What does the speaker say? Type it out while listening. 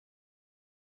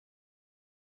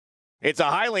It's a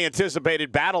highly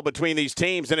anticipated battle between these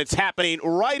teams, and it's happening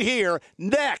right here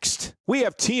next. We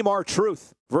have Team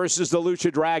R-Truth versus the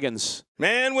Lucha Dragons.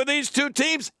 Man, with these two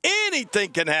teams,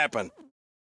 anything can happen.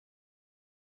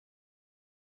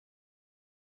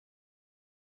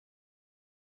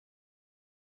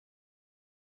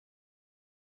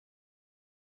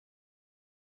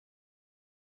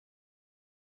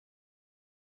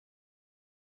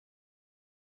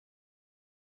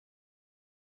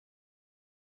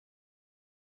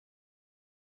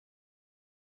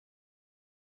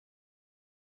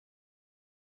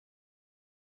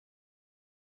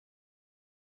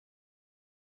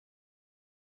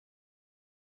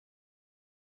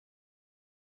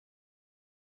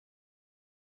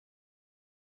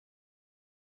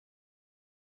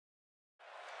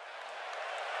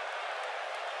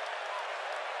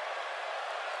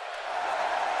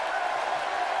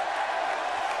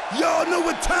 Y'all know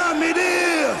what time it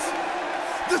is.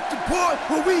 This the part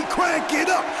where we crank it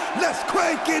up. Let's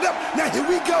crank it up. Now here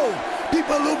we go.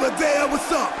 People over there, what's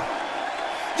up?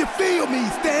 You feel me?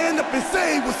 Stand up and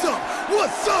say what's up.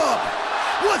 What's up?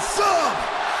 What's up?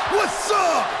 What's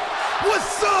up?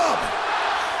 What's up?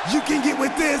 You can get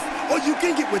with this or you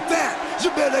can get with that.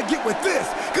 You better get with this,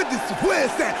 cause this is where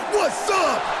it's at. What's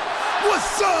up?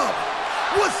 What's up?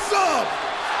 What's up?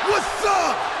 What's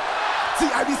up? See,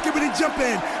 I be skipping and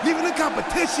jumping, leaving the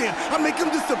competition. I make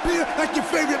them disappear like your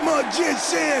favorite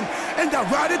magician. And I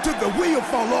ride it till the wheel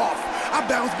fall off. I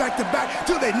bounce back to back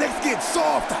till their necks get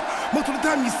soft. Most of the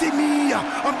time you see me,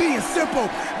 I'm being simple.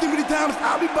 Then many times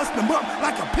I'll be busting them up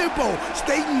like a pimple,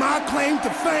 stating my claim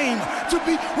to fame, to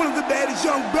be one of the baddest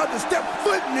young brothers step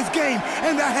foot in this game.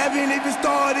 And I haven't even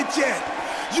started yet.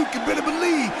 You can better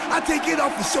believe I take it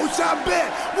off the show shot bet.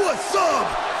 What's up?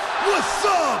 What's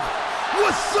up?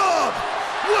 What's up?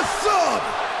 What's up?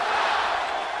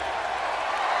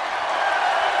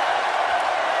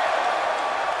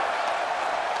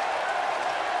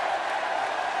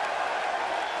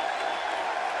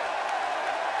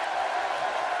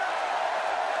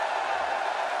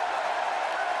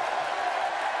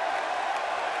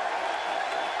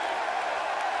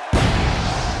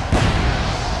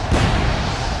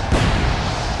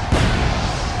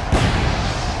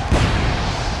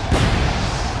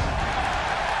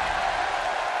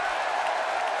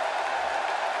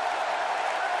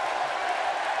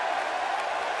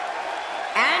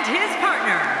 And his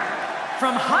partner,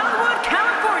 from Hollywood,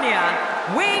 California,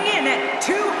 weighing in at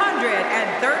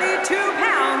 232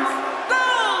 pounds,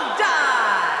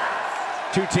 Goldust!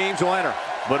 Two teams will enter,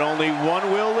 but only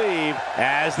one will leave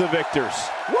as the victors.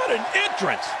 What an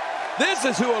entrance! This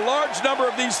is who a large number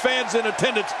of these fans in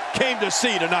attendance came to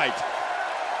see tonight.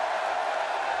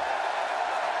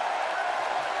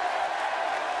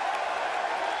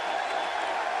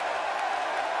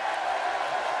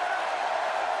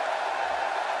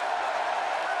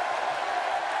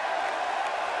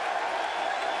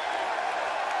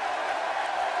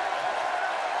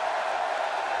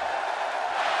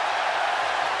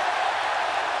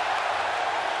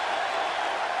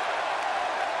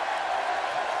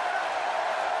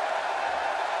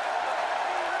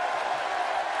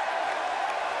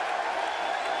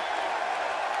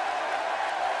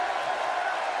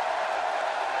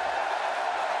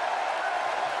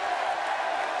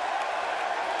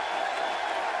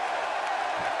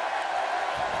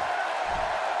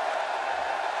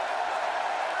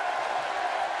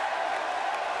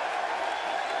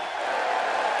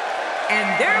 And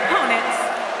their opponents,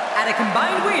 at a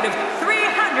combined weight of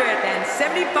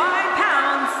 375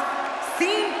 pounds,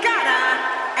 Sin Cara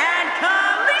and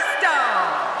Kalisto,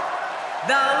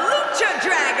 the Lucha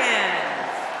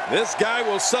Dragons. This guy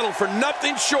will settle for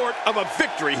nothing short of a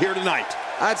victory here tonight.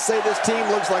 I'd say this team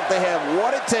looks like they have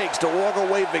what it takes to walk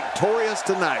away victorious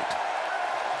tonight.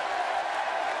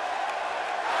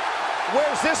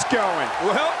 Where's this going?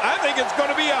 Well, I think it's going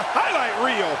to be a highlight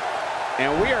reel.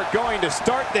 And we are going to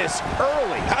start this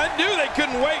early. I knew they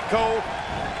couldn't wait, Cole.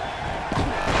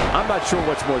 I'm not sure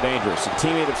what's more dangerous, a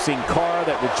teammate of Sin Cara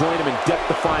that will join him in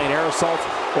death-defying air assaults,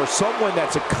 or someone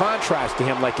that's a contrast to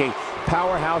him like a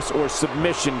powerhouse or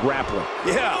submission grappler.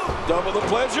 Yeah, double the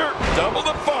pleasure, double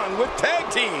the fun with tag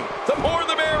team. The more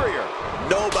the merrier.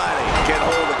 Nobody can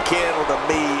hold a candle to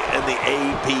me and the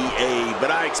APA, but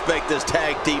I expect this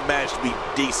tag team match to be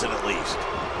decent at least.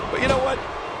 But you know what?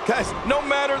 Guys, no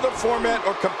matter the format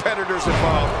or competitors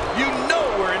involved, you know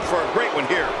we're in for a great one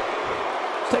here.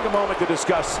 Let's take a moment to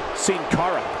discuss Sin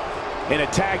Cara. In a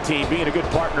tag team, being a good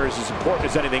partner is as important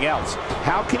as anything else.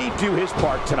 How can he do his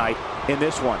part tonight in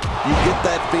this one? You get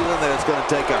that feeling that it's going to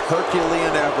take a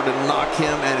Herculean effort to knock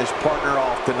him and his partner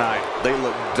off tonight. They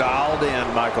look dialed in,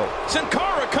 Michael. Sin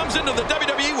Cara comes into the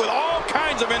WWE with all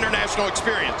kinds of international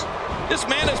experience. This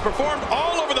man has performed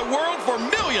all over the world for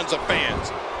millions of fans.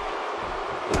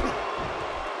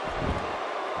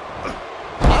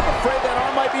 I'm afraid that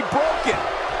arm might be broken.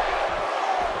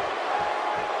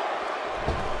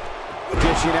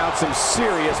 Dishing out some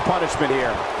serious punishment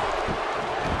here.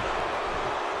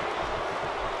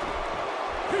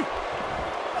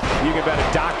 You can bet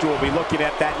a doctor will be looking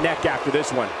at that neck after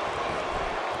this one.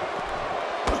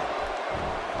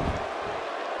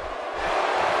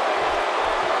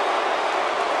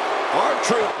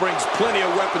 R-Truth brings plenty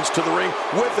of weapons to the ring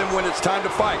with him when it's time to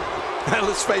fight. And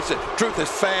let's face it, Truth is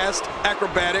fast,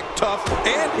 acrobatic, tough,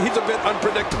 and he's a bit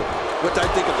unpredictable, which I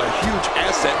think is a huge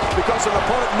asset because an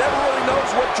opponent never really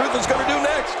knows what Truth is going to do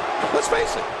next. Let's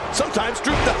face it, sometimes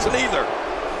Truth doesn't either.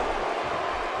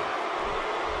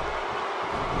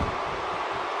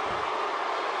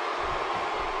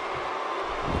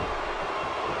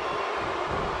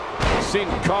 Sin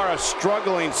Cara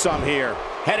struggling some here.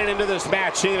 Headed into this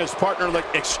match, he and his partner look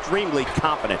extremely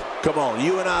confident. Come on,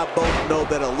 you and I both know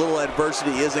that a little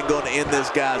adversity isn't going to end this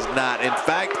guy's night. In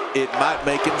fact, it might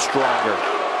make him stronger.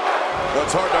 Well,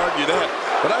 it's hard to argue that,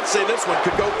 but I'd say this one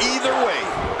could go either way.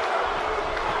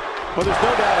 Well, there's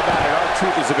no doubt about it.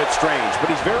 R-Truth is a bit strange,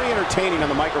 but he's very entertaining on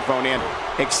the microphone and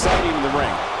exciting in the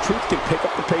ring. Truth can pick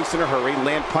up the pace in a hurry,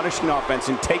 land punishing offense,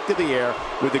 and take to the air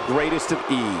with the greatest of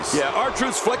ease. Yeah,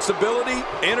 R-Truth's flexibility,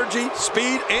 energy,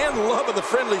 speed, and love of the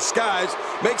friendly skies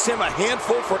makes him a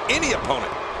handful for any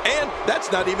opponent. And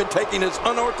that's not even taking his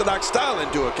unorthodox style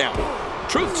into account.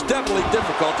 Truth's definitely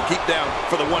difficult to keep down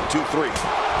for the 1-2-3.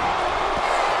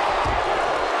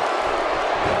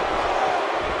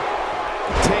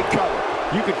 Take cover.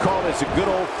 You could call this a good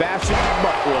old-fashioned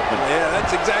butt whooping. Yeah,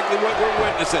 that's exactly what we're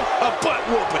witnessing. A butt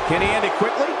whooping. Can he end it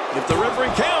quickly? If the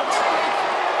referee counts.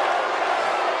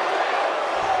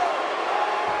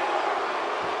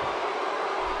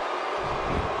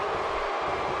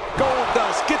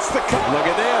 Goldust gets the cut. Look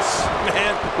at this.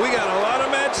 Man, we got a lot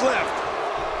of match left.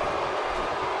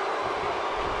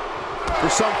 For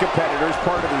some competitors,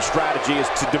 part of their strategy is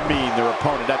to demean their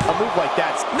opponent. A move like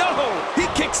that's... No! He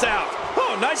kicks out.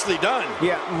 Oh, nicely done.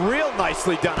 Yeah, real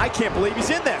nicely done. I can't believe he's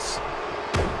in this.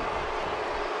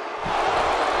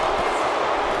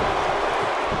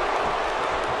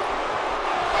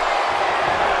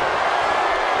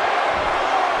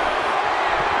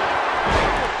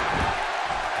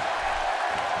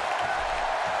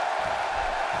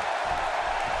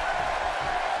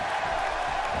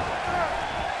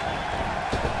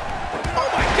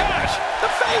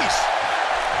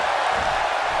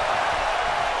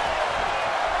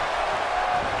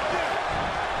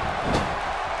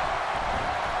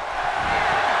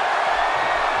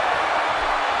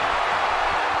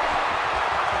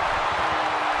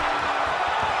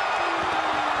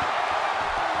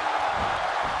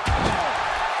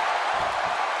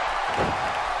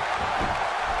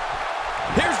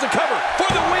 Here's the cover for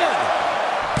the win.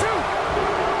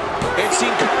 And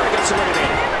Sin Cara gets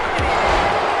eliminated.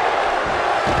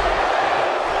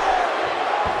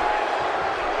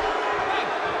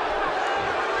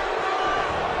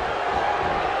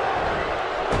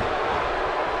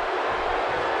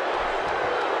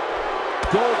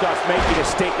 Goldust making a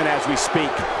statement as we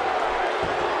speak.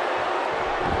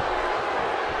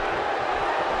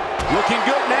 Looking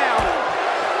good now.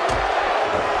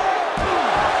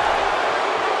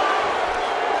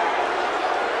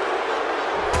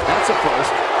 That's a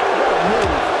first. What a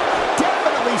move.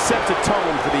 Definitely sets a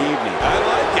tone for the evening. I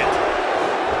like it.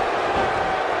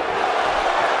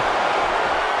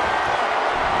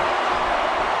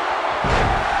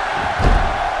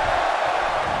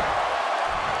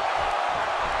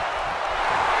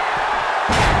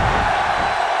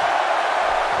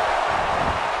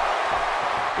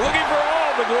 Looking for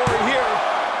all the glory here.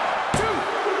 2,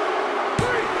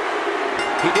 3.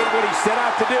 He did what he set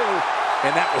out to do,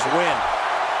 and that was win.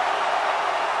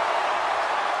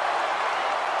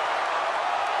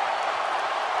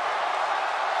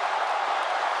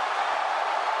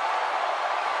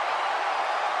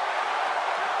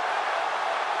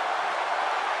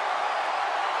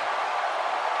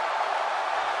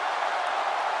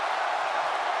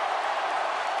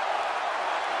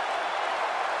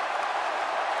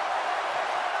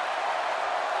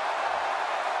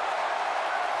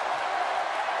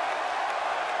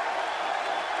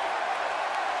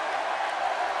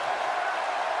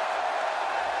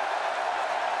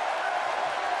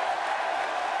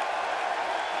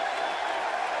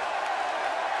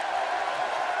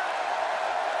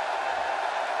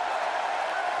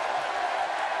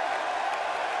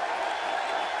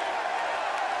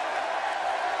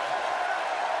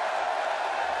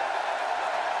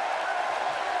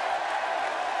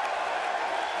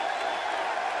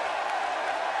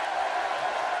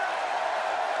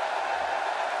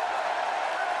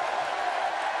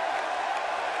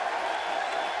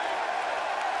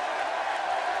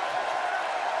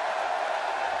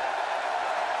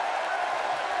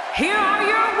 Here are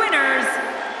your winners,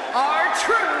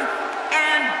 R-Truth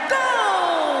and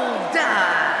Goldust.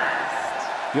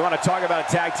 You want to talk about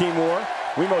a tag team war?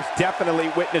 We most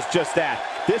definitely witnessed just that.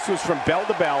 This was from bell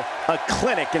to bell, a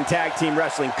clinic in tag team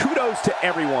wrestling. Kudos to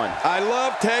everyone. I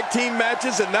love tag team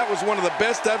matches, and that was one of the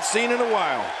best I've seen in a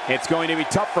while. It's going to be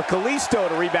tough for Kalisto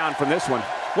to rebound from this one.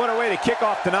 What a way to kick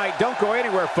off tonight. Don't go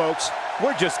anywhere, folks.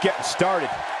 We're just getting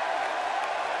started.